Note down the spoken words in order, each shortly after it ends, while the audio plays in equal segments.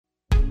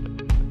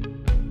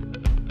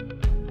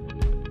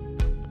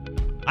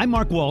I'm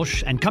Mark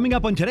Walsh, and coming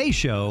up on today's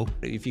show...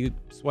 If you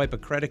swipe a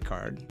credit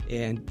card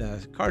and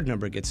the card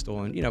number gets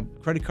stolen,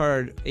 credit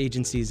card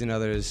agencies and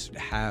others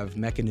have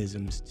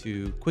mechanisms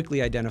to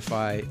quickly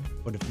identify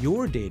what if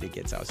your data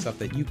gets out, stuff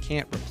that you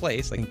can't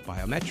replace, like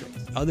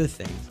biometrics, other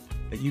things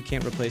that you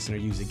can't replace and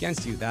are used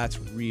against you. That's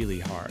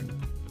really hard.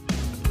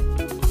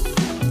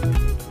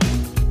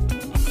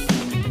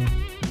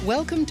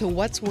 Welcome to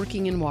What's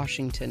Working in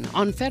Washington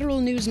on Federal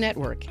News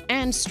Network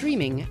and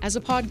streaming as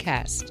a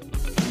podcast.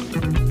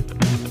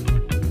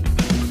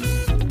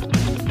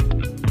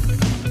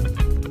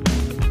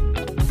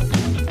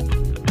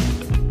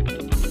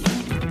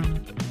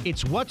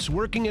 It's What's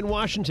Working in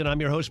Washington. I'm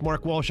your host,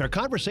 Mark Walsh. Our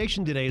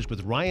conversation today is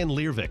with Ryan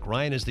Lehrvik.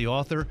 Ryan is the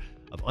author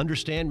of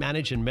Understand,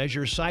 Manage, and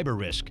Measure Cyber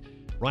Risk.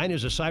 Ryan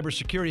is a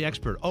cybersecurity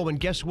expert. Oh, and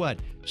guess what?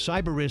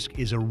 Cyber risk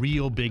is a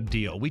real big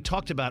deal. We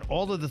talked about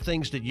all of the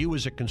things that you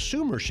as a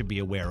consumer should be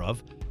aware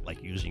of,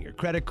 like using your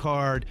credit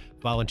card,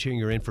 volunteering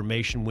your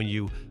information when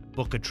you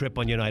book a trip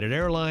on United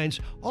Airlines,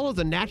 all of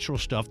the natural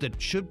stuff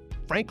that should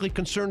frankly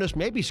concern us,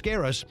 maybe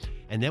scare us.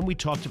 And then we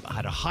talked about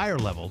at a higher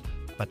level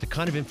about the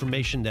kind of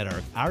information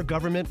that our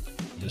government,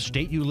 the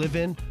state you live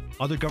in,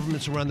 other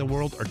governments around the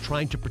world are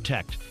trying to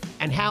protect,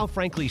 and how,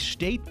 frankly,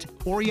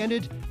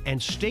 state-oriented and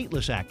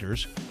stateless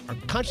actors are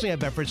constantly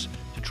have efforts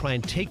to try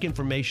and take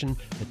information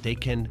that they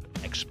can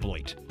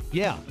exploit.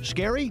 Yeah,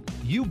 scary?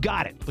 You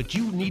got it, but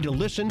you need to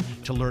listen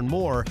to learn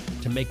more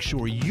to make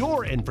sure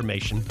your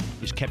information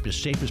is kept as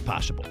safe as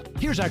possible.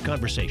 Here's our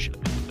conversation.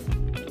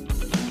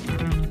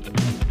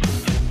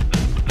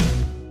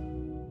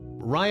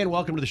 Ryan,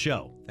 welcome to the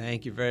show.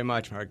 Thank you very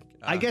much, Mark.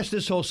 I guess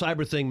this whole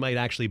cyber thing might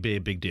actually be a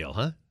big deal,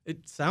 huh?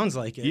 It sounds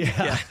like it.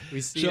 Yeah. We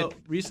see it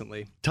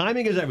recently.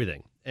 Timing is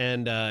everything.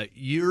 And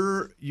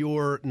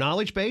your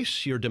knowledge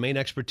base, your domain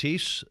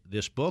expertise,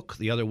 this book,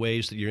 the other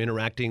ways that you're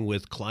interacting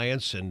with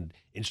clients and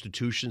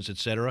institutions, et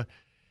cetera,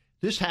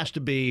 this has to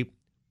be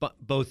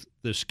both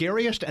the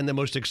scariest and the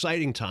most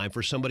exciting time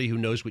for somebody who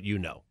knows what you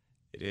know.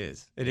 It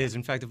is. It is.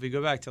 In fact, if we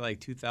go back to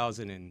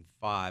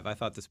 2005, I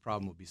thought this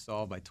problem would be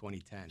solved by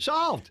 2010.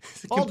 Solved.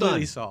 All Completely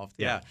done. solved.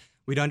 Yeah.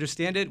 We'd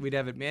understand it. We'd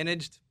have it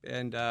managed,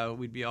 and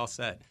we'd be all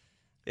set.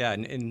 Yeah,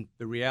 and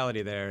the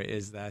reality there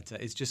is that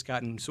it's just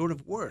gotten sort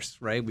of worse,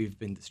 right? We've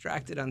been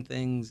distracted on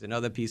things and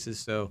other pieces,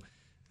 so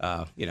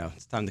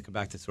it's time to come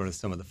back to sort of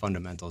some of the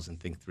fundamentals and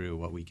think through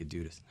what we could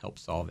do to help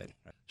solve it.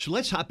 Right? So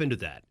let's hop into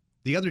that.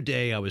 The other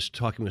day I was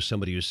talking with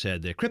somebody who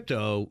said that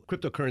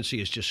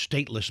cryptocurrency is just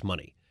stateless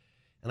money.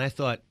 And I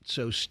thought,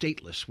 so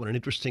stateless, what an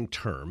interesting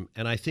term.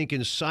 And I think in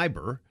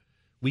cyber,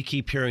 we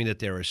keep hearing that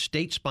there are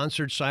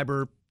state-sponsored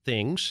cyber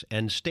things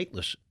and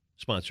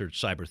stateless-sponsored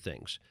cyber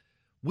things.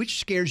 Which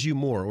scares you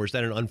more, or is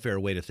that an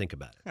unfair way to think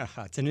about it?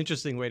 It's an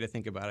interesting way to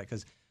think about it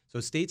because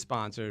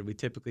state-sponsored, we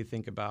typically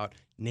think about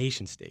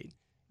nation-state,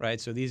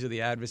 right? So these are the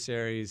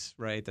adversaries,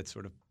 right, that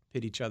sort of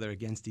pit each other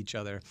against each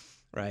other,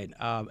 right?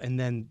 And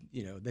then,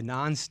 the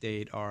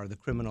non-state are the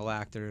criminal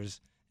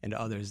actors and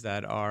others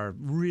that are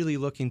really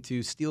looking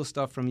to steal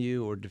stuff from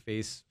you or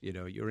deface,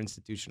 your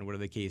institution or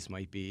whatever the case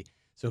might be.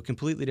 So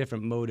completely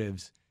different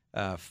motives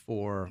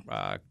for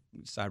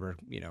cyber,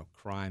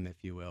 crime,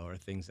 if you will, or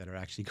things that are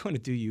actually going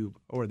to do you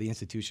or the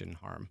institution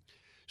harm.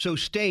 So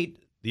state,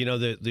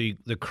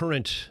 the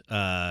current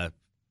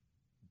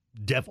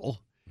devil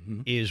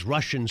is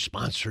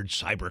Russian-sponsored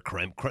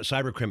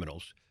cyber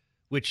criminals,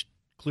 which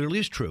clearly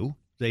is true.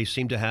 They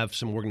seem to have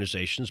some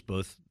organizations,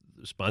 both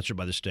sponsored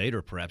by the state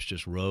or perhaps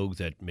just rogue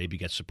that maybe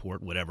get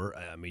support, whatever.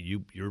 I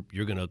mean,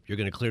 you're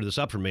gonna clear this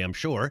up for me, I'm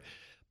sure,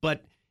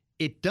 but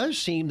it does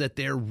seem that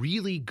they're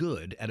really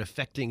good at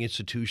affecting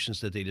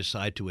institutions that they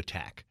decide to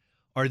attack.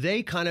 Are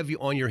they kind of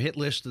on your hit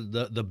list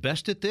the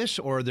best at this,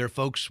 or are there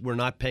folks we're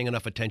not paying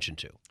enough attention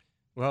to?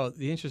 Well,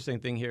 the interesting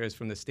thing here is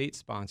from the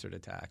state-sponsored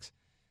attacks.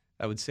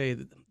 I would say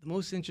that the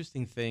most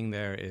interesting thing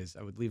there is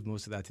I would leave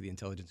most of that to the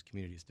intelligence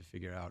communities to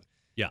figure out.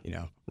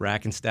 Yeah.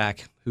 Rack and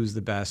stack who's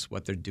the best,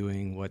 what they're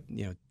doing, what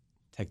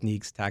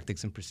techniques,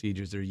 tactics, and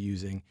procedures they're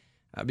using,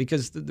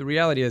 because the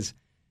reality is,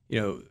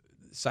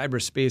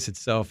 cyberspace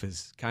itself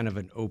is kind of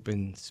an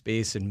open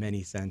space in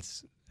many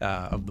sense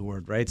of the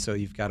word, right? So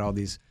you've got all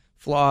these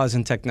flaws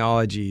in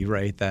technology,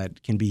 right,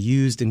 that can be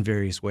used in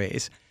various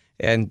ways,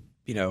 and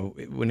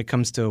when it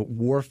comes to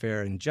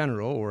warfare in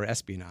general or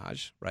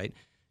espionage, right,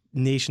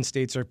 nation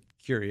states are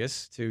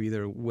curious to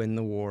either win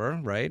the war,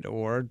 right,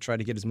 or try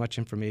to get as much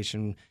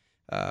information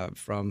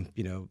from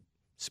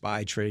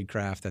spy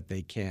tradecraft that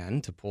they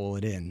can to pull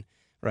it in,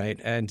 right?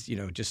 And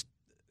just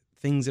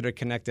things that are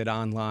connected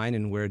online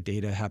and where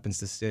data happens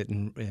to sit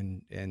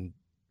and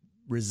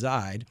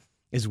reside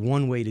is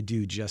one way to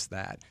do just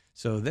that.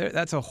 So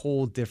that's a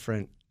whole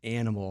different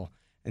animal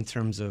in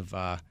terms of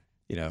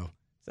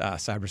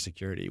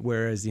cybersecurity.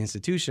 Whereas the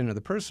institution or the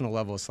personal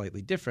level is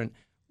slightly different,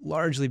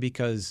 largely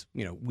because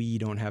we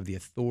don't have the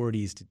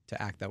authorities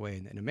to act that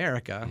way in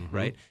America,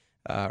 right?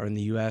 Or in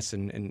the U.S.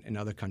 and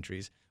other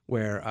countries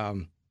where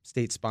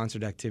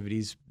state-sponsored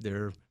activities,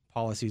 their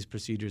policies,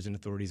 procedures, and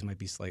authorities might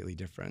be slightly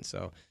different.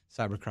 So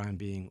cybercrime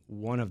being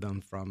one of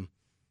them from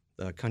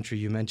the country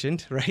you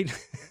mentioned, right?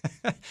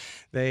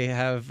 They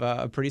have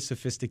a pretty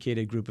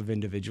sophisticated group of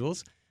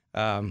individuals,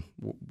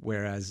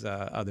 whereas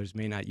others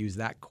may not use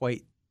that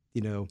quite,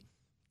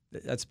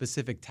 that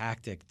specific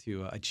tactic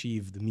to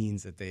achieve the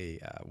means that they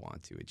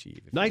want to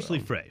achieve. Nicely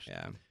phrased.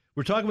 Yeah.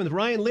 We're talking with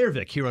Ryan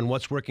Lehrvik here on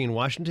What's Working in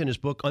Washington. His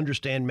book,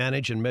 Understand,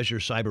 Manage, and Measure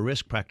Cyber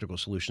Risk, Practical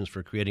Solutions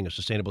for Creating a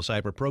Sustainable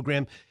Cyber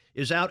Program,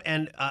 is out.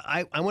 And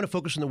I want to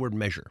focus on the word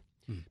measure,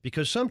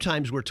 because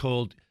sometimes we're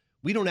told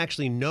we don't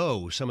actually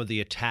know some of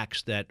the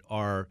attacks that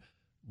are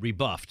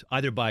rebuffed,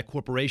 either by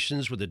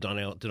corporations with a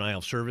denial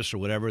of service or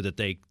whatever, that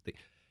they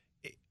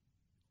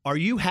are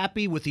you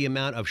happy with the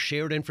amount of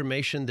shared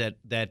information that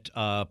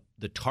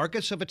the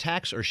targets of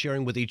attacks are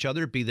sharing with each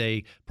other, be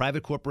they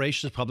private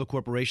corporations, public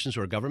corporations,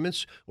 or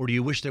governments? Or do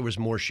you wish there was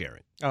more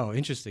sharing? Oh,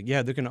 interesting.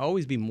 Yeah, there can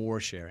always be more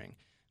sharing,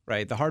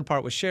 right? The hard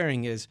part with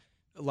sharing is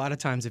a lot of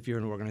times if you're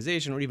an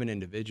organization or even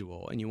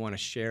individual and you want to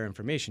share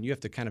information, you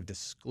have to kind of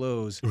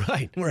disclose.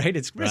 Right. Right?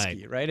 It's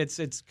risky, right?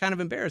 It's kind of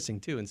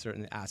embarrassing, too, in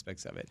certain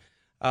aspects of it.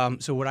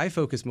 So what I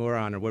focus more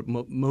on, or what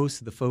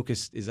most of the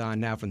focus is on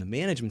now from the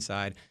management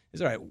side,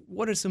 is, all right,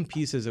 what are some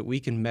pieces that we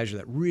can measure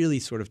that really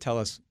sort of tell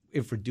us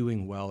if we're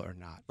doing well or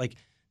not? Like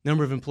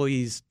number of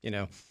employees,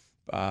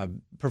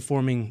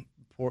 performing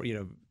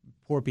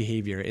poor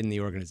behavior in the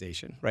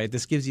organization, right?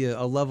 This gives you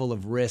a level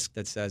of risk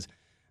that says,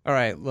 all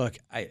right, look,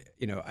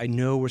 I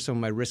know where some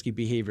of my risky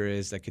behavior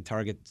is that could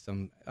target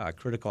some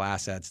critical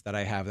assets that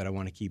I have that I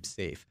want to keep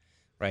safe,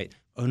 right?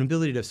 An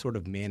ability to sort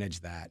of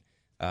manage that.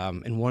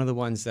 And one of the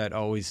ones that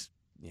always,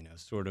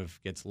 sort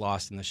of gets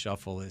lost in the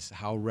shuffle is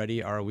how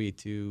ready are we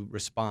to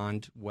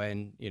respond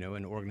when,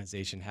 an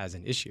organization has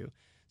an issue.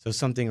 So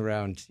something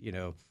around,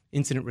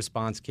 incident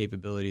response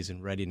capabilities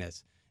and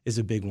readiness is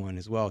a big one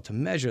as well to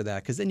measure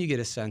that, because then you get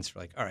a sense for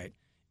like, all right,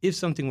 if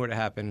something were to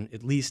happen,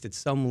 at least at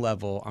some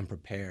level I'm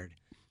prepared,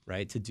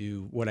 right, to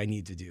do what I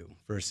need to do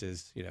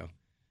versus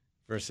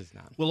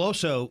not. Well,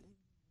 also,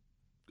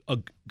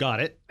 got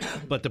it,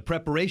 but the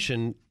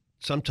preparation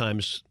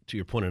sometimes, to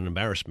your point, an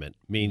embarrassment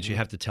means you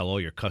have to tell all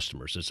your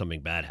customers that something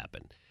bad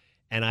happened.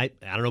 And I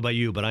don't know about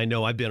you, but I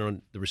know I've been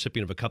on the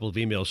recipient of a couple of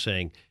emails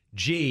saying,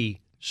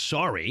 gee,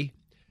 sorry,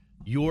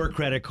 your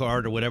credit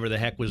card or whatever the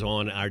heck was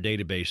on our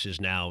database is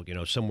now,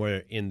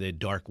 somewhere in the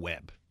dark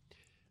web.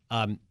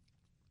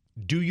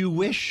 Do you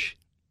wish,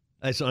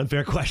 that's an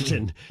unfair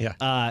question.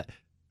 Yeah.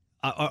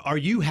 Are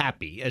you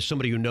happy, as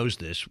somebody who knows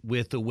this,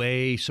 with the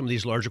way some of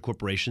these larger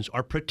corporations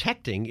are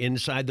protecting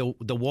inside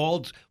the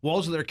walls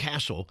of their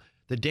castle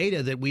the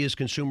data that we as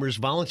consumers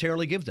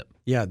voluntarily give them?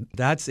 Yeah,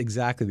 that's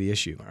exactly the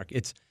issue, Mark.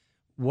 It's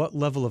what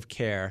level of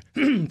care,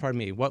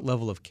 what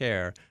level of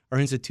care are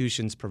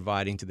institutions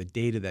providing to the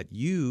data that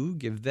you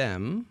give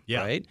them,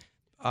 right,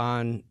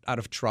 out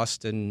of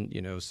trust and,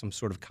 some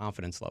sort of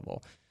confidence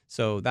level.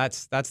 So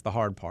that's the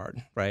hard part,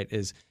 right,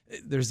 is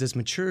there's this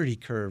maturity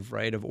curve,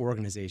 right, of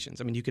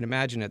organizations. I mean, you can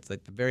imagine it's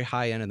like the very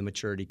high end of the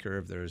maturity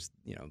curve. There's,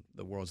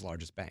 the world's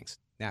largest banks,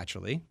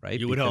 naturally, right?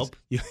 You would hope.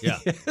 Yeah.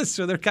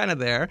 So they're kind of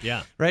there,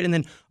 yeah, right? And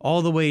then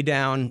all the way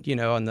down,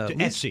 on the... to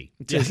Etsy.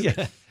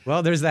 Yeah.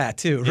 Well, there's that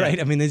too, right?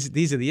 I mean,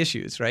 these are the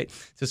issues, right?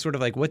 So sort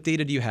of like what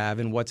data do you have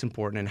and what's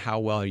important and how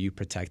well are you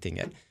protecting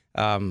it?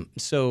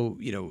 So,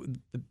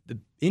 the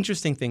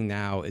interesting thing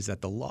now is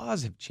that the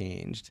laws have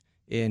changed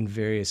in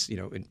various,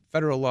 in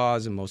federal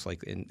laws and most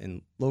likely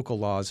in local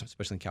laws,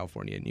 especially in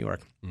California and New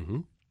York. Mm-hmm.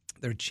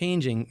 They're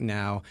changing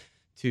now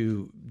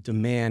to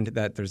demand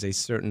that there's a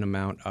certain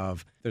amount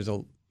of, there's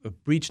a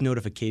breach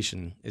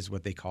notification is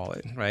what they call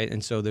it, right?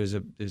 And so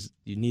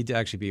you need to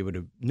actually be able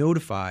to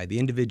notify the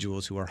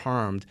individuals who are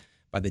harmed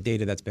by the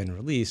data that's been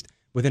released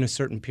within a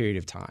certain period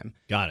of time.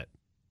 Got it.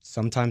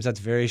 Sometimes that's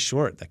very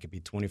short. That could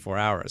be 24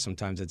 hours.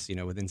 Sometimes it's,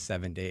 within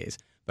 7 days.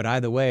 But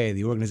either way,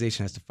 the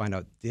organization has to find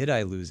out, did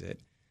I lose it?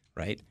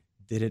 Right?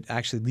 Did it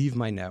actually leave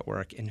my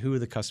network? And who are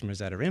the customers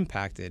that are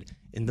impacted?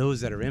 And those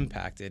that are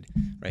impacted,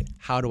 right?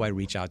 How do I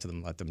reach out to them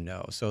and let them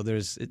know? So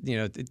there's,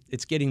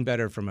 it's getting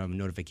better from a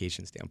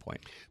notification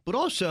standpoint. But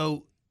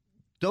also,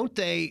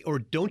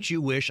 don't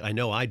you wish, I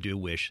know I do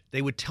wish,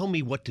 they would tell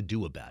me what to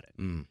do about it.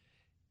 Mm.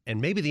 And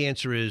maybe the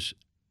answer is,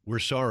 we're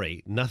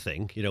sorry,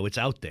 nothing, it's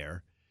out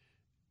there.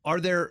 Are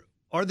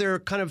there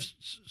kind of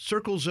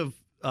circles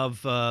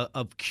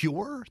of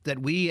cure that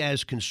we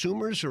as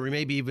consumers, or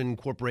maybe even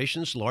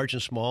corporations, large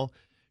and small,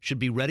 should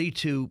be ready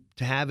to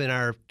have in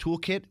our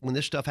toolkit when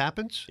this stuff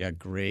happens? Yeah,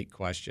 great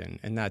question.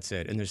 And that's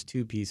it. And there's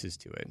two pieces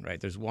to it,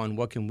 right? There's one,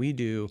 what can we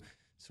do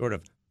sort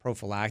of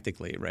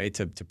prophylactically, right,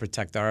 to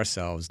protect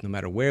ourselves no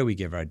matter where we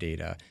give our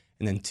data?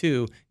 And then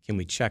two, can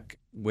we check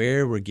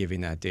where we're giving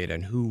that data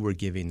and who we're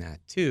giving that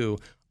to?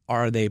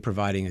 Are they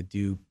providing a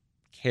due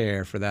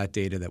care for that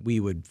data that we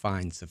would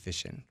find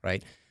sufficient,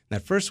 right? And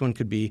that first one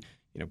could be,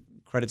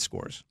 credit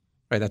scores,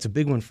 right? That's a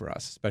big one for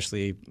us,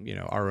 especially,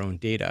 our own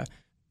data.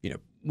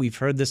 We've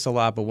heard this a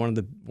lot, but one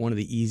of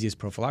the easiest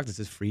prophylactics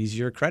is freeze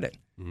your credit,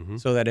 mm-hmm.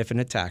 so that if an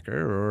attacker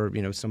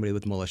or, somebody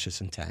with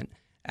malicious intent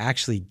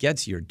actually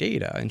gets your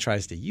data and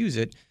tries to use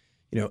it,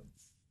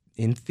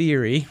 in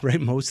theory, right,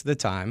 most of the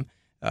time,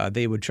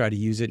 they would try to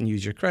use it and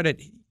use your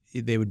credit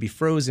they would be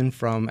frozen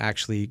from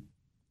actually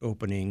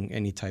opening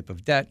any type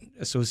of debt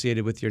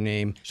associated with your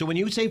name. So when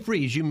you say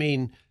freeze, you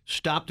mean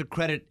stop the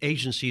credit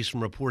agencies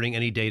from reporting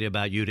any data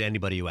about you to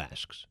anybody who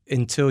asks?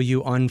 Until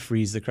you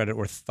unfreeze the credit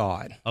or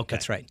thaw it. Okay.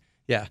 That's right.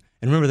 Yeah.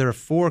 And remember, there are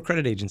 4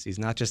 credit agencies,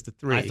 not just the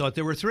 3. I thought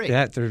there were 3.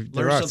 Yeah, there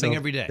Learn are. something So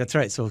every day. That's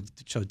right. So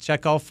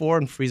check all 4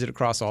 and freeze it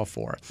across all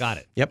 4. Got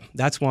it. Yep,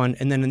 that's one.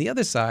 And then on the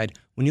other side,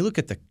 when you look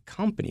at the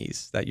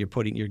companies that you're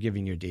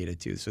giving your data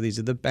to, so these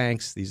are the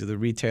banks, these are the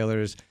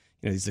retailers,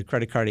 these are the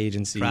credit card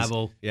agencies.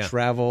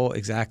 Travel,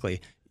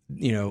 exactly.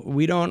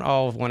 We don't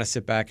all want to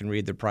sit back and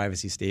read their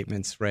privacy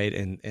statements, right,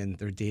 and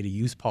their data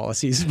use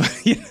policies.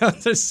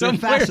 But there's some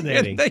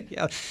fascinating.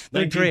 They're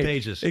 19 great.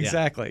 pages.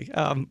 Exactly.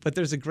 But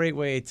there's a great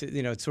way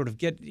to sort of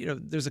get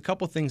there's a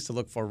couple things to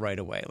look for right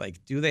away.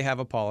 Like, do they have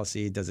a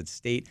policy? Does it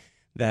state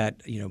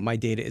that my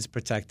data is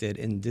protected,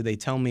 and do they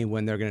tell me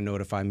when they're going to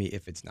notify me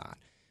if it's not?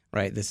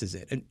 Right. This is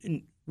it.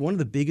 And one of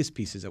the biggest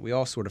pieces that we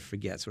all sort of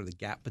forget, sort of the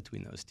gap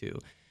between those two,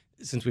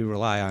 since we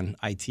rely on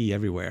IT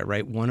everywhere,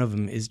 right? One of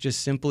them is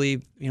just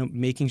simply,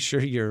 making sure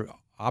your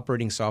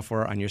operating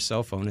software on your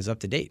cell phone is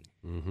up to date,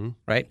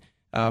 right?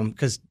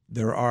 Because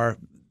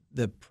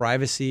the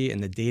privacy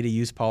and the data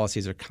use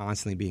policies are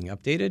constantly being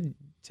updated,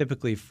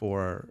 typically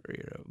for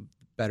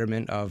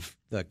betterment of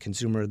the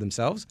consumer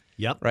themselves.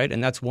 Yep. Right,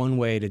 and that's one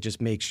way to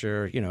just make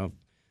sure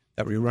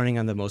that we're running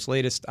on the most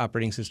latest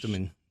operating system.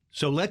 And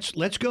so let's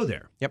go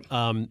there. Yep.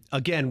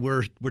 Again,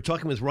 we're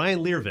talking with Ryan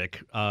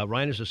Learvik.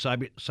 Ryan is a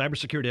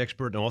cybersecurity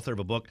expert and author of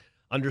a book,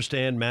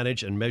 Understand,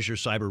 Manage, and Measure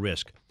Cyber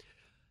Risk.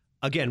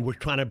 Again, we're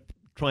trying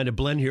to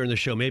blend here in the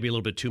show maybe a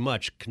little bit too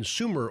much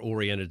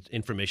consumer-oriented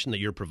information that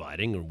you're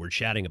providing and we're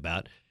chatting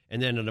about,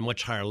 and then at a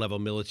much higher level,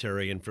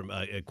 military and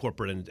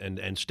corporate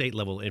and state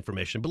level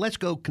information. But let's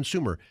go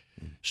consumer.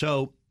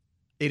 So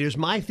it is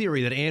my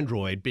theory that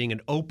Android, being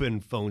an open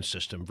phone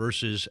system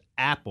versus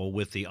Apple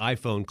with the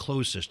iPhone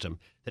closed system,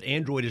 that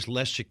Android is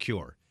less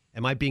secure.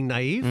 Am I being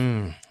naive?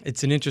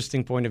 It's an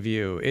interesting point of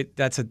view.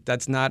 That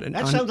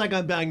sounds like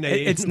I'm being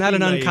naive. It's not an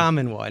naive.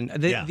 Uncommon one.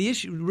 The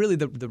issue, really,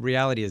 the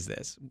reality is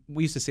this.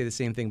 We used to say the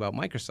same thing about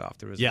Microsoft.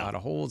 There was a lot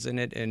of holes in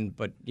it,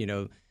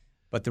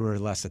 but there were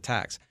less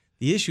attacks.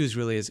 The issue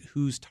is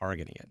who's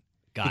targeting it.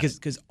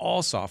 Because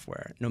all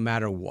software, no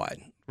matter what,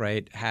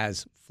 right,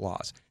 has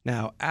flaws.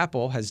 Now,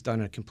 Apple has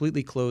done a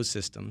completely closed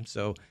system,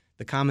 so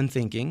the common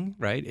thinking,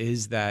 right,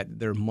 is that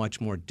they're much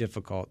more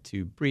difficult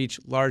to breach,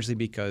 largely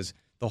because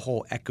the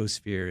whole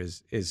ecosphere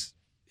is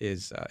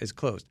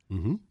closed.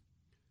 Mm-hmm.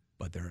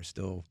 But there are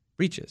still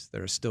breaches.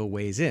 There are still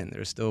ways in.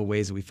 There are still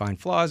ways that we find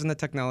flaws in the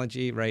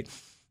technology, right?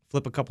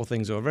 Flip a couple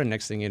things over, and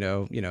next thing you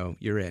know,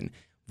 you're in.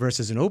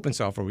 Versus an open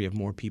software, we have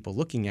more people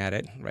looking at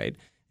it, right,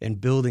 and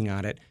building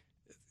on it.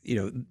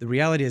 The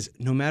reality is,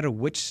 no matter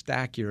which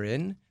stack you're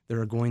in, there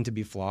are going to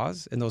be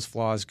flaws, and those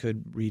flaws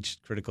could reach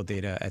critical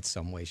data at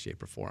some way,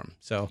 shape, or form.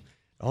 So it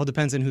all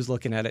depends on who's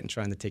looking at it and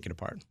trying to take it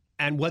apart.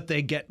 And what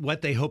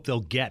they hope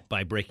they'll get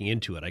by breaking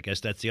into it. I guess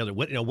that's the other.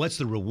 What's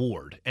the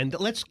reward? And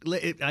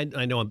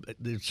I know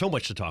there's so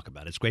much to talk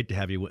about. It's great to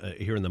have you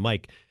here in the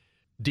mic.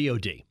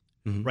 DoD,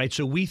 right?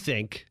 So we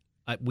think.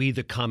 We,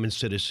 the common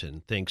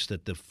citizen, thinks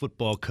that the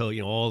football code,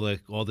 all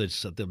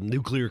the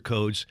nuclear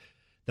codes,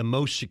 the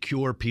most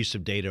secure piece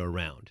of data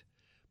around.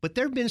 But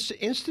there have been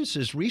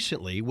instances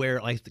recently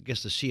where I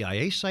guess the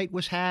CIA site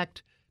was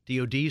hacked.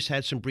 DoD's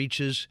had some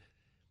breaches.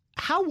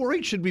 How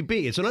worried should we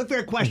be? It's an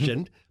unfair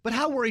question, but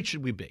how worried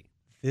should we be?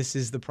 This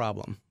is the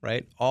problem,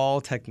 right?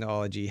 All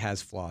technology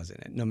has flaws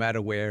in it, no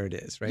matter where it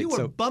is, right? You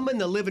were bumming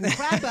the living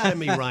crap out of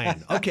me,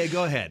 Ryan. Okay,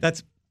 go ahead.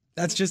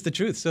 That's just the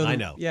truth. So I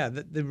know. Yeah,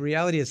 the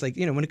reality is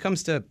when it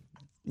comes to,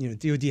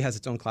 DoD has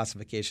its own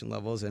classification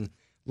levels and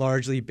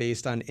largely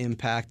based on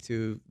impact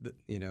to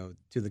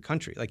the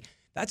country. Like,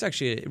 that's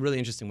actually a really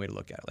interesting way to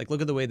look at it. Like,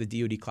 look at the way the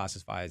DoD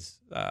classifies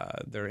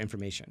their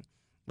information,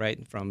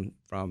 right? From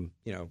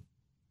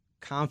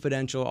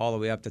confidential all the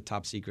way up to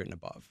top secret and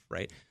above,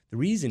 right? The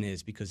reason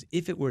is because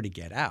if it were to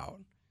get out,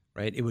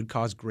 right, it would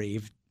cause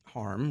grave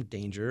harm,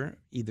 danger,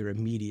 either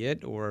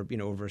immediate or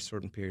over a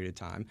certain period of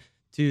time,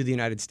 to the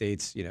United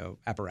States,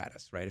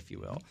 apparatus, right, if you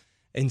will.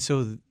 And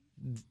so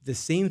the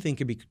same thing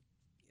could be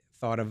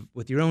thought of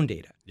with your own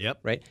data. Yep.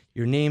 Right?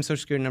 Your name,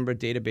 social security number,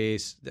 date of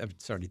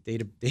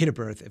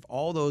birth, if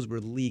all those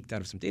were leaked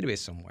out of some database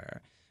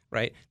somewhere,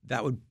 right,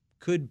 that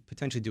could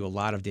potentially do a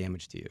lot of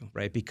damage to you,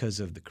 right, because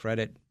of the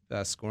credit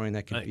scoring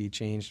that could be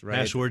changed, right?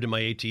 Password to my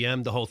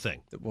ATM, the whole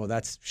thing. Well,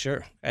 that's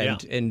sure.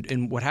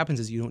 And what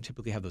happens is you don't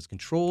typically have those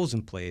controls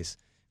in place,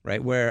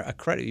 right, where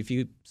if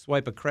you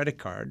swipe a credit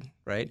card,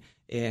 right,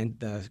 and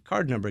the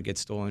card number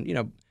gets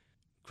stolen,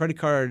 credit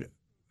card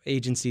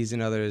agencies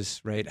and others,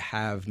 right,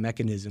 have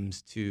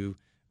mechanisms to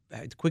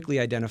quickly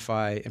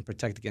identify and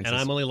protect against and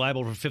this. I'm only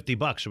liable for $50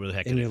 or whatever the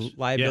heck it is. And your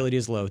liability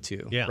is low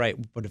too, yeah. Right?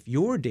 But if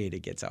your data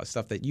gets out,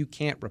 stuff that you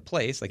can't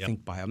replace, like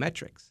think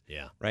biometrics,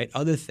 right,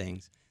 other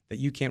things that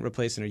you can't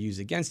replace and are used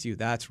against you,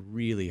 that's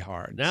really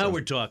hard. Now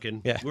we're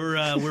talking. Yeah.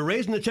 We're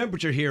raising the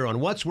temperature here on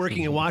What's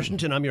Working in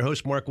Washington. I'm your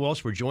host, Mark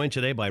Walsh. We're joined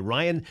today by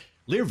Ryan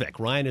Learvik.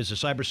 Ryan is a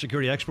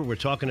cybersecurity expert. We're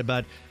talking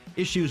about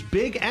issues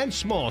big and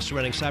small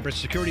surrounding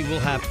cybersecurity. We'll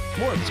have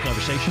more of this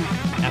conversation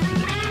after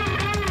this.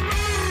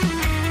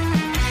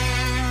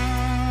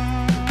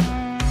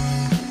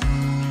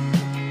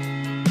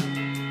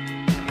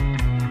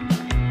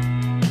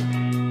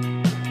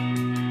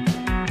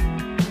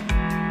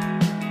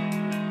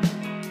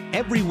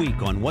 Every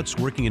week on What's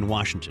Working in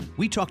Washington,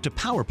 we talk to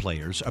power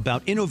players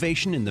about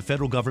innovation in the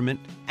federal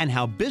government and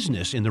how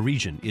business in the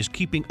region is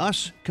keeping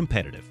us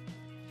competitive.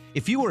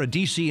 If you are a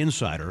DC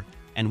insider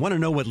and want to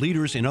know what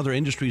leaders in other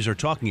industries are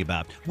talking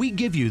about, we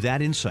give you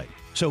that insight.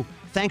 So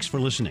thanks for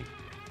listening.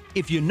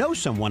 If you know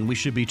someone we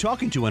should be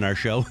talking to on our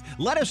show,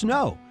 let us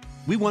know.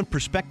 We want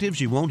perspectives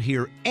you won't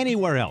hear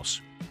anywhere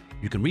else.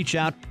 You can reach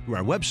out through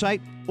our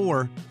website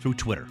or through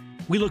Twitter.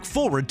 We look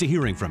forward to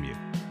hearing from you.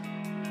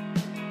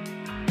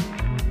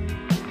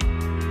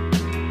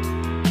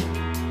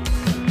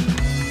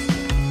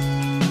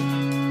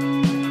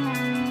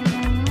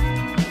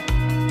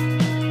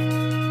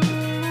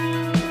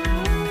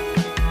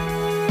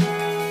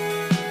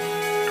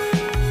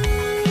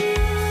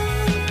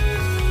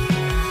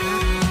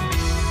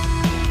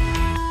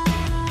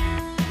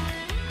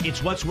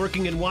 It's What's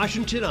Working in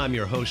Washington. I'm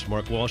your host,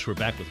 Mark Walsh. We're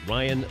back with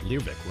Ryan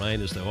Learvik.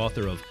 Ryan is the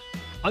author of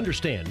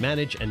Understand,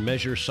 Manage, and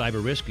Measure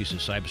Cyber Risk. He's a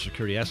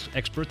cybersecurity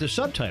expert. The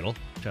subtitle,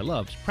 which I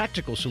love, is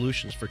Practical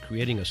Solutions for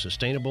Creating a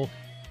Sustainable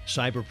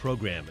Cyber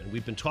Program. And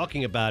we've been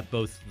talking about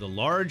both the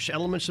large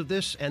elements of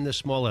this and the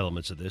small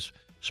elements of this,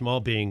 small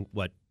being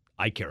what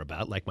I care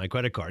about, like my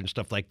credit card and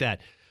stuff like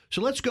that.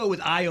 So let's go with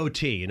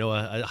IoT,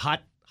 a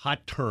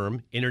hot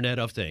term, Internet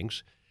of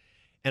Things.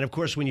 And, of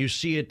course, when you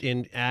see it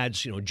in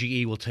ads,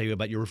 GE will tell you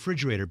about your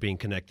refrigerator being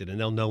connected, and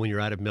they'll know when you're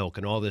out of milk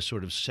and all this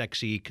sort of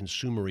sexy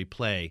consumery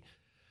play.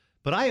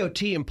 But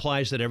IoT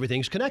implies that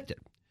everything's connected.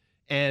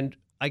 And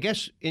I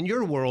guess in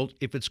your world,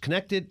 if it's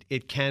connected,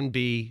 it can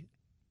be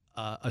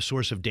a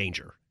source of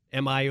danger.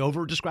 Am I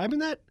over-describing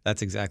that?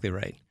 That's exactly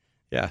right.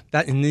 Yeah,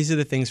 and these are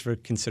the things for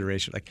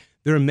consideration. Like,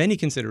 there are many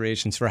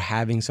considerations for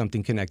having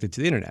something connected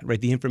to the internet,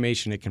 right? The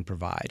information it can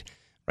provide.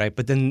 Right.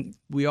 But then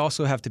we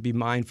also have to be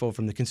mindful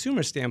from the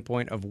consumer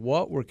standpoint of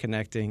what we're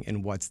connecting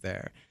and what's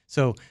there.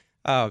 So,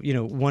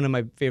 one of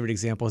my favorite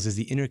examples is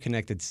the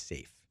interconnected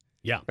safe.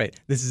 Yeah. Right.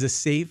 This is a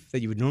safe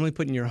that you would normally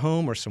put in your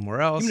home or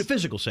somewhere else. Even a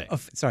physical safe. A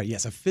physical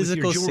safe.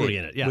 With your jewelry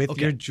in it. Yeah. With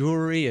your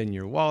jewelry and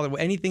your wallet,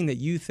 anything that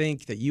you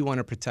think that you want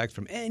to protect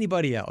from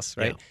anybody else.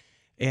 Right.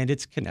 Yeah. And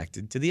it's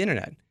connected to the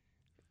internet.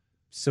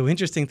 So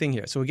interesting thing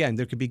here. So again,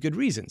 there could be good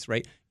reasons,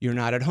 right? You're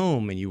not at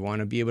home and you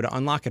want to be able to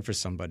unlock it for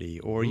somebody,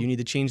 or you need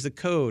to change the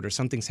code, or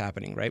something's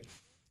happening, right?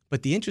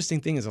 But the interesting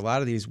thing is a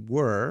lot of these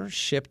were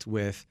shipped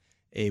with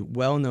a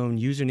well-known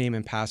username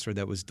and password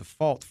that was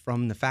default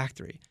from the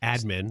factory.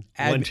 Admin.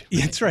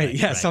 That's right.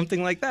 Yeah, right.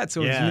 Something like that.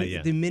 So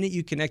the minute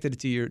you connected it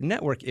to your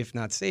network, if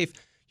not safe,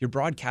 you're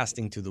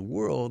broadcasting to the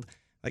world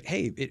like,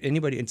 hey,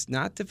 anybody, it's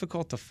not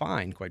difficult to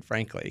find, quite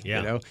frankly,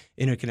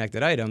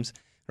 interconnected items.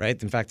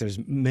 Right. In fact, there's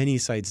many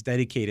sites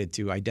dedicated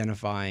to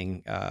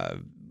identifying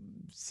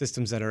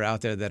systems that are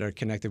out there that are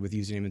connected with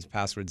usernames and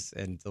passwords,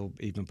 and they'll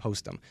even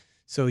post them.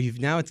 So you've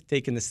now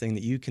taken this thing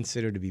that you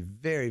consider to be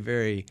very,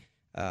 very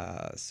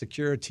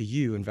secure to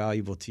you and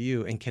valuable to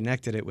you, and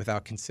connected it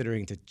without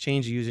considering to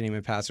change the username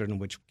and password, in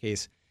which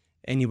case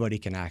anybody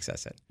can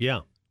access it.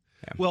 Yeah.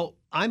 Well,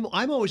 I'm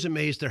always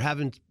amazed there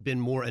haven't been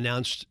more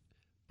announced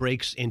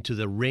breaks into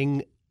the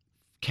Ring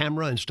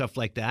camera and stuff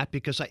like that,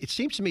 because it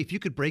seems to me if you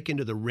could break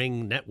into the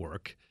Ring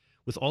network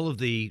with all of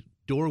the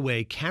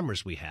doorway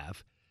cameras we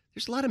have,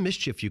 there's a lot of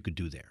mischief you could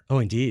do there. Oh,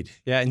 indeed.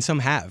 Yeah, and some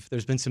have.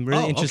 There's been some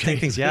really interesting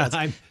things.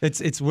 Yeah,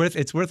 it's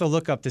worth a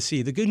look up to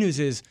see. The good news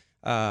is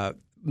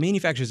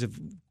manufacturers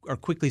are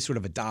quickly sort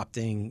of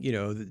adopting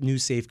the new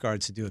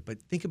safeguards to do it.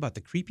 But think about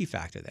the creepy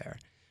factor there.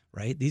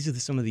 Right? These are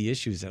some of the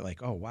issues that,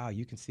 like, oh, wow,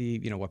 you can see,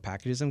 what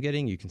packages I'm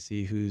getting. You can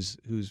see who's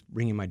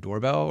ringing my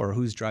doorbell, or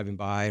who's driving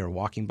by or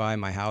walking by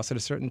my house at a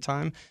certain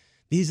time.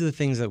 These are the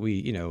things that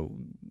we,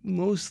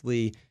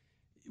 mostly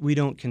we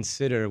don't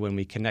consider when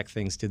we connect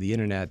things to the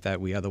internet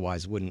that we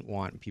otherwise wouldn't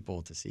want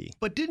people to see.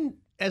 But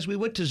as we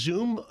went to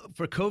Zoom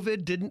for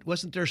COVID,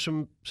 wasn't there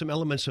some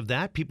elements of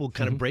that? People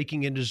kind of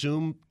breaking into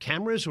Zoom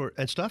cameras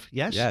and stuff?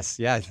 Yes? Yes,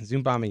 yeah.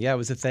 Zoom bombing, yeah, it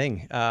was a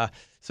thing.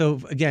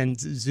 So again,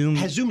 Zoom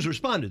has Zoom's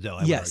responded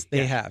though. Yes,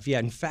 they have. Yeah,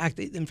 in fact,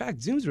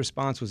 Zoom's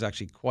response was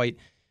actually quite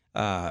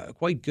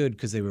good,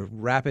 because they were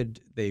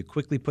rapid. They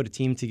quickly put a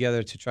team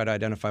together to try to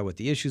identify what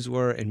the issues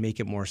were and make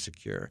it more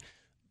secure.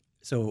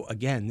 So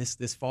again,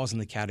 this falls in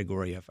the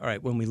category of, all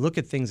right, when we look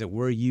at things that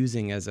we're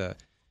using as a,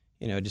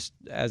 just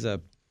as a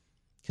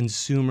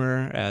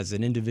consumer, as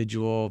an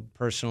individual,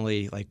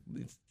 personally, like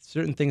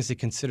certain things to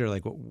consider,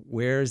 like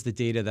where's the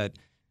data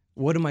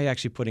what am I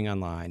actually putting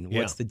online?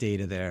 What's the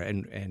data there,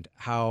 and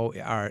how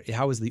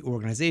is the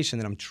organization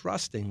that I'm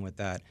trusting with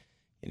that?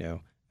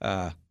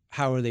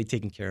 How are they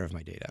taking care of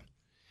my data?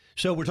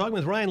 So we're talking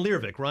with Ryan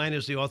Learvik. Ryan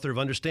is the author of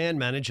Understand,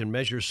 Manage, and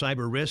Measure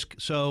Cyber Risk.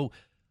 So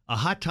a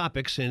hot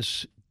topic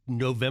since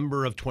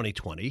November of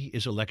 2020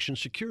 is election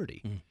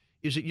security.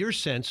 Is it your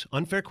sense,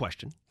 unfair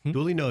question,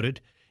 duly noted,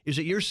 Is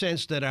it your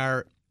sense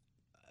that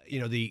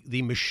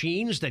the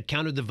machines that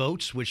counted the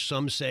votes, which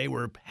some say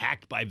were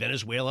hacked by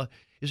Venezuela,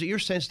 is it your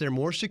sense they're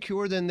more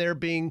secure than they're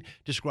being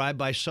described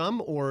by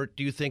some, or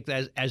do you think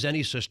that as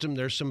any system,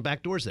 there's some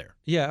backdoors there?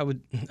 Yeah,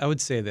 I would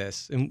say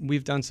this, and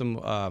we've done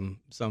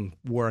some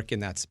work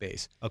in that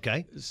space.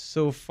 Okay.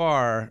 So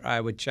far,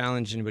 I would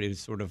challenge anybody to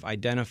sort of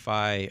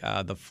identify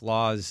the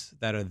flaws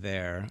that are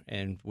there,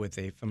 and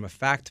from a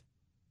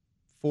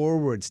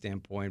fact-forward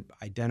standpoint,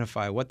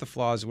 identify what the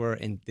flaws were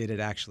and did it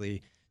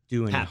actually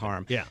do any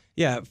harm.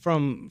 Yeah.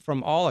 From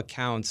all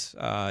accounts,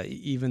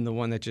 even the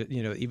one that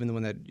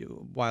a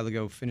while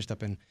ago finished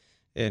up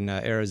in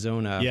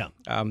Arizona. Yeah.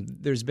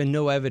 There's been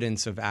no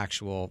evidence of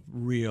actual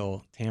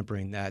real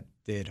tampering that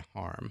did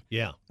harm.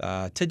 Yeah.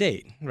 To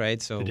date,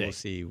 right? So we'll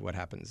see what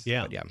happens.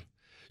 Yeah. But yeah.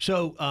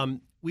 So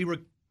we were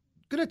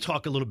going to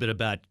talk a little bit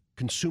about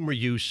consumer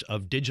use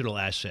of digital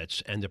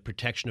assets and the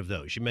protection of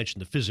those. You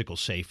mentioned the physical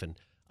safe and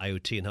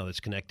IoT and how that's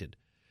connected.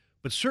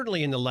 But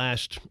certainly in the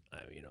last,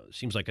 it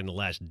seems like in the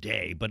last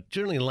day, but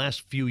certainly in the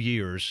last few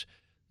years,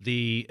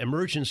 the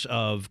emergence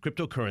of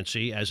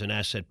cryptocurrency as an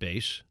asset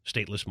base,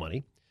 stateless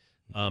money,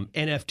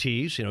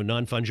 NFTs,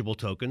 non-fungible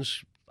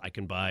tokens. I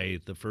can buy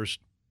the first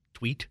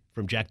tweet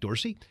from Jack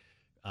Dorsey,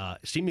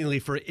 seemingly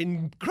for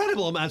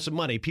incredible amounts of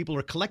money. People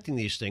are collecting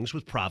these things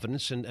with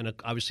provenance, and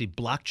obviously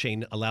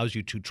blockchain allows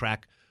you to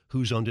track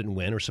who's owned it and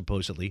when, or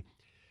supposedly.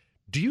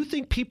 Do you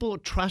think people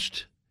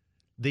trust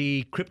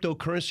the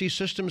cryptocurrency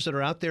systems that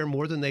are out there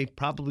more than they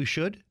probably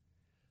should?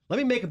 Let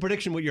me make a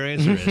prediction what your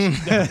answer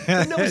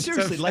is. No,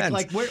 seriously,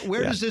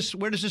 where does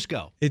this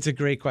go? It's a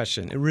great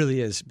question. It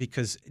really is,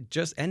 because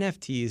just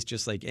NFTs,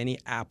 just like any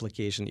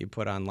application that you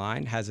put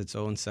online, has its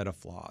own set of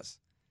flaws,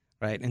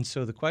 right? And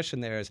so the question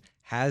there is,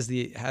 has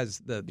the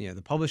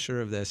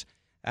publisher of this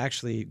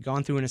actually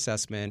gone through an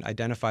assessment,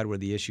 identified where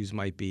the issues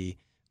might be,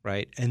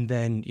 right? And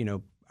then,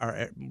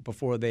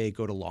 before they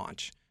go to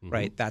launch,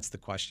 right? That's the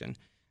question.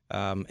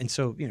 And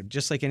so,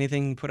 just like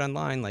anything put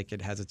online, like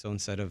it has its own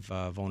set of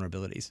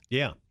vulnerabilities.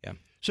 Yeah. Yeah.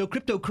 So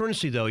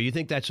cryptocurrency, though, you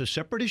think that's a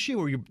separate issue,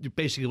 or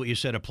basically what you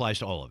said applies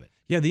to all of it?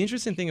 Yeah. The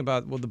interesting thing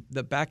about,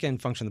 the back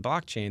end function of the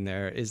blockchain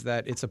there is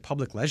that it's a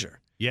public ledger.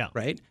 Yeah.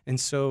 Right. And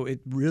so it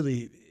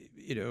really,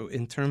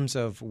 in terms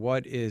of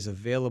what is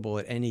available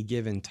at any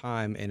given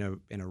time in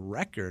a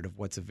record of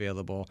what's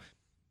available,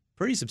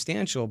 pretty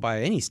substantial by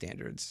any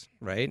standards,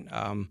 right?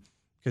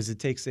 Because it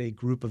takes a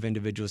group of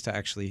individuals to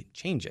actually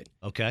change it.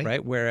 Okay.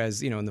 Right.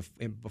 Whereas,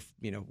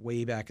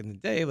 way back in the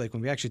day, like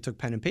when we actually took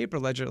pen and paper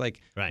ledger,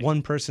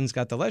 one person's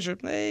got the ledger,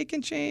 they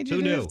can change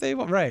it if they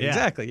want. Right. Yeah.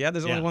 Exactly. Yeah.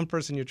 There's only one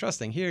person you're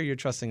trusting. Here, you're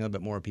trusting a little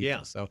bit more people.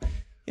 Yeah. So,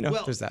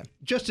 there's that.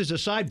 Just as a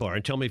sidebar,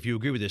 and tell me if you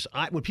agree with this.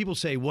 When people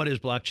say, "What is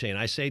blockchain?"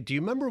 I say, "Do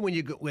you remember when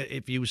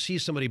if you see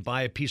somebody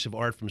buy a piece of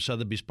art from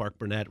Sotheby's, Park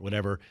Burnett,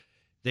 whatever,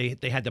 they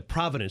had the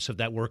provenance of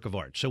that work of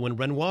art. So when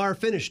Renoir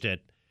finished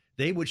it,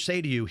 they would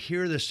say to you,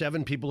 here are the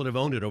 7 people that have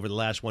owned it over the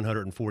last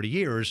 140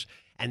 years.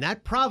 And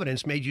that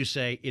provenance made you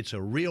say it's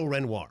a real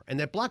Renoir. And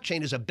that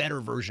blockchain is a better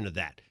version of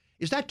that.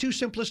 Is that too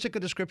simplistic a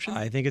description?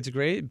 I think it's a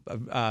great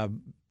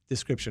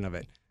description of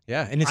it.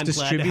 Yeah, and it's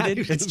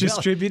distributed. It's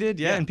distributed,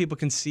 and people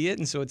can see it.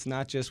 And so it's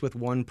not just with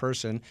one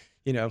person,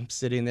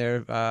 sitting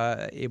there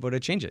able to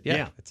change it.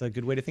 Yeah, it's a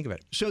good way to think of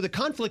it. So the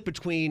conflict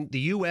between the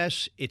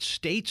U.S., its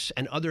states,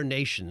 and other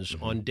nations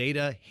on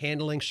data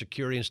handling,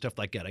 security, and stuff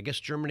like that. I guess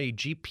Germany,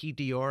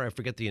 GPDR, I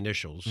forget the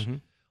initials,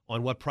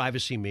 on what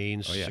privacy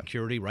means,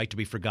 security, right to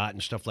be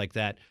forgotten, stuff like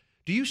that.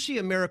 Do you see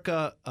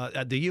America,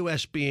 the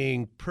U.S.,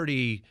 being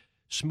pretty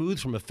smooth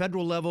from a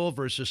federal level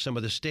versus some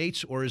of the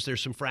states, or is there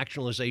some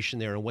fractionalization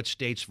there on what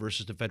states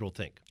versus the federal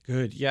think?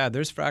 Good. Yeah,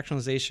 there's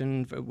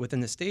fractionalization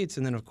within the states,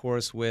 and then of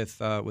course with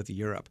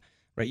Europe.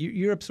 Right,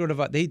 Europe sort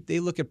of they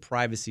look at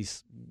privacy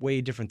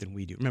way different than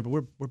we do. Remember,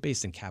 we're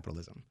based in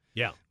capitalism.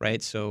 Yeah.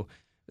 Right. So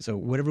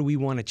whatever we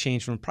want to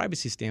change from a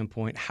privacy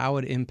standpoint, how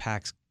it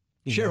impacts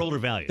shareholder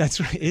value. That's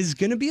right. Is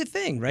going to be a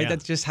thing, right? Yeah.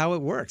 That's just how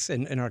it works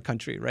in our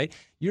country, right?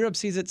 Europe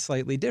sees it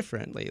slightly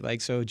differently.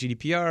 So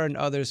GDPR and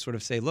others sort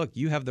of say, look,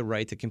 you have the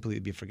right to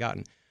completely be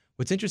forgotten.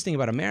 What's interesting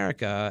about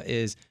America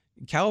is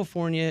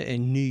California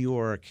and New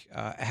York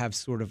are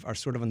sort of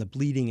on the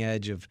bleeding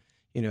edge of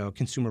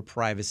consumer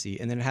privacy,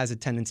 and then it has a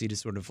tendency to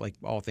sort of, like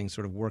all things,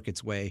 sort of work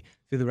its way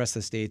through the rest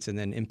of the states and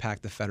then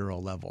impact the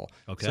federal level.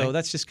 Okay. So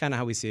that's just kind of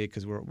how we see it,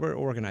 because we're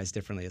organized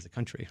differently as a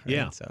country. Right?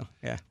 Yeah. So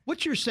yeah.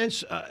 What's your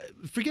sense,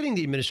 forgetting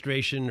the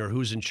administration or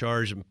who's in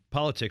charge and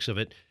politics of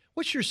it,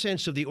 what's your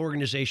sense of the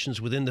organizations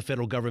within the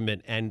federal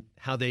government and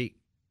how they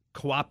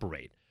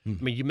cooperate? I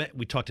mean,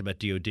 we talked about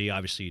DOD,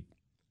 obviously,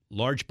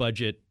 large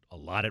budget, a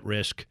lot at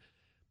risk,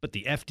 but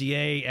the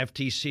FDA,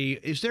 FTC,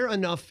 is there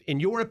enough, in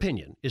your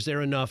opinion,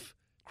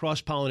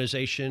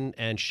 cross-pollination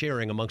and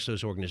sharing amongst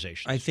those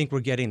organizations? I think we're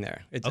getting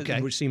there. Okay.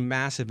 We're seeing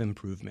massive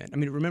improvement. I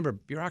mean, remember,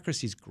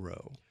 bureaucracies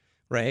grow,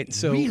 right?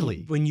 So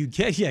really? When you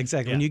get,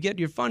 when you get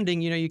your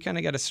funding, you kind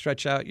of got to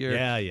stretch out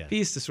your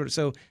piece to sort of,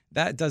 so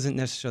that doesn't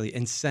necessarily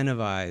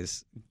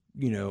incentivize,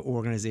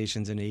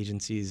 organizations and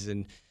agencies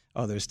and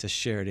others to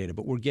share data,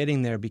 but we're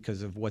getting there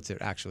because of what's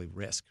at actually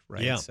risk,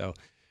 right? Yeah. So,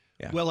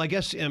 Yeah. Well, I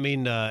guess,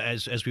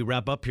 as we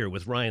wrap up here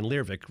with Ryan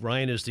Lehrvik,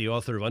 Ryan is the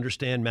author of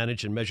Understand,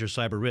 Manage, and Measure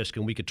Cyber Risk,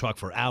 and we could talk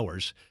for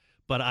hours.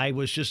 But I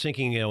was just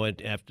thinking,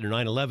 after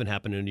 9/11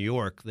 happened in New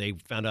York, they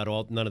found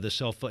out none of the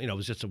cell phone, it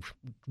was just a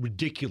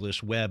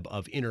ridiculous web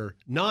of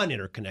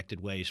non-interconnected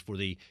ways for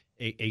the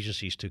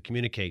agencies to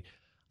communicate.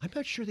 I'm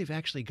not sure they've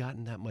actually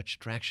gotten that much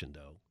traction,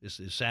 though, is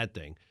the sad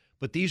thing.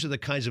 But these are the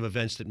kinds of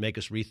events that make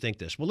us rethink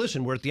this. Well,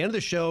 listen, we're at the end of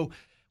the show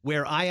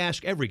where I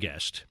ask every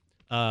guest,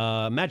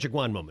 magic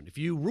wand moment. If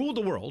you ruled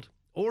the world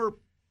or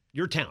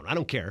your town, I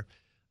don't care,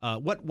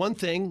 what one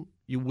thing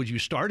would you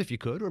start if you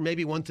could, or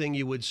maybe one thing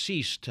you would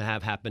cease to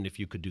have happen if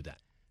you could do that?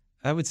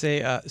 I would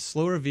say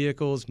slower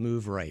vehicles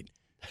move right.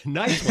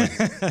 Nice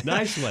one.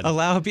 Nice one.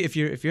 Allow if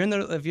you're in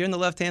the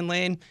left-hand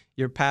lane,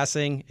 you're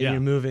passing and you're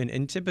moving,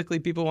 and typically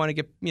people want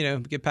to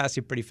get past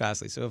you pretty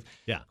fastly. So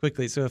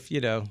quickly. So if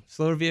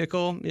slower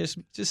vehicle, just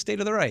stay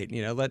to the right.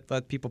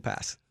 Let people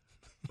pass.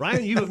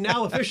 Ryan, you have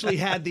now officially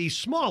had the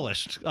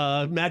smallest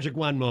magic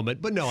wand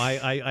moment, but no,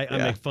 I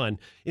make fun.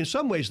 In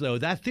some ways, though,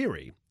 that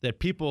theory that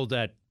people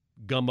that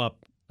gum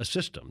up a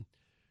system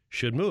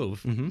should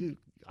move. Mm-hmm.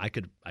 I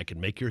could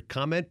make your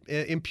comment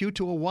impute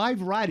to a wide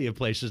variety of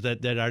places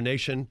that our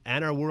nation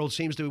and our world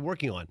seems to be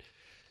working on.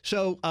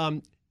 So,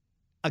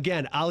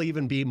 again, I'll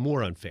even be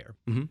more unfair.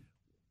 Mm-hmm.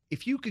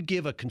 If you could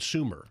give a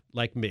consumer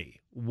like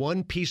me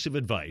one piece of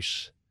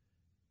advice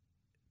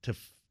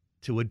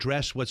to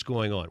address what's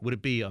going on, would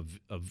it be a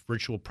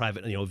virtual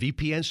private,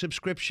 VPN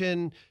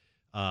subscription,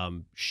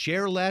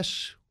 share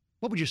less?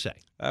 What would you say?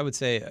 I would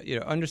say,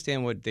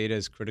 understand what data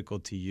is critical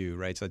to you,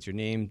 right? So that's your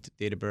name,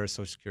 date of birth,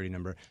 social security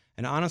number.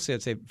 And honestly,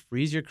 I'd say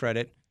freeze your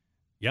credit.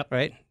 Yep.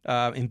 Right?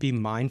 And be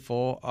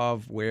mindful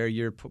of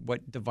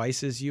what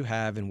devices you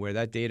have and where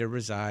that data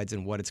resides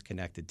and what it's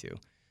connected to.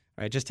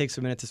 Right? It just takes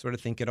a minute to sort of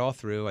think it all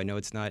through. I know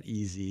it's not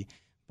easy,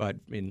 but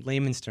in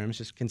layman's terms,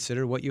 just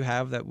consider what you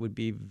have that would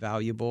be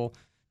valuable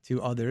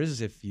to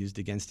others if used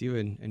against you,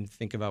 and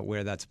think about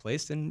where that's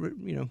placed,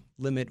 and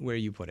limit where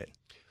you put it.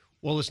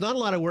 Well, it's not a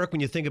lot of work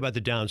when you think about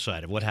the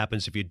downside of what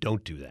happens if you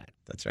don't do that.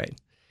 That's right.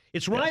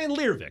 It's Ryan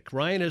Lehrvik.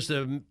 Ryan is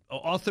the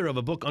author of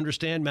a book,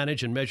 Understand,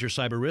 Manage, and Measure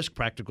Cyber Risk,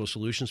 Practical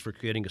Solutions for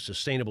Creating a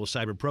Sustainable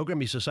Cyber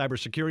Program. He's a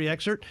cybersecurity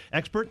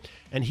expert,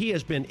 and he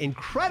has been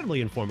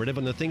incredibly informative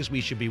on the things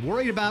we should be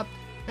worried about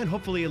and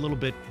hopefully a little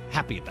bit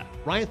happy about.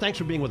 Ryan, thanks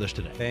for being with us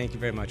today. Thank you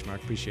very much,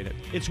 Mark. Appreciate it.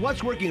 It's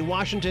What's Working in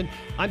Washington.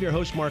 I'm your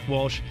host, Mark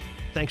Walsh.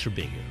 Thanks for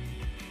being here.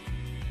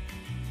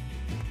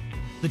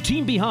 The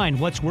team behind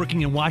What's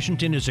Working in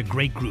Washington is a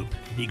great group.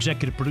 The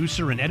executive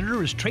producer and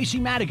editor is Tracy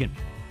Madigan.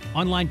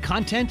 Online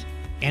content,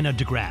 Anna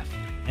DeGraff.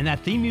 And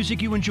that theme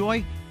music you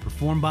enjoy,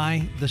 performed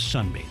by the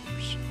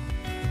Sunbathers.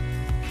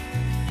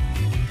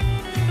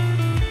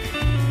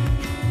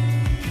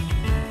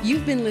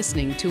 You've been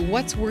listening to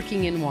What's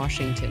Working in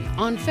Washington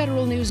on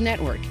Federal News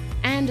Network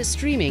and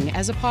streaming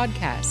as a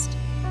podcast.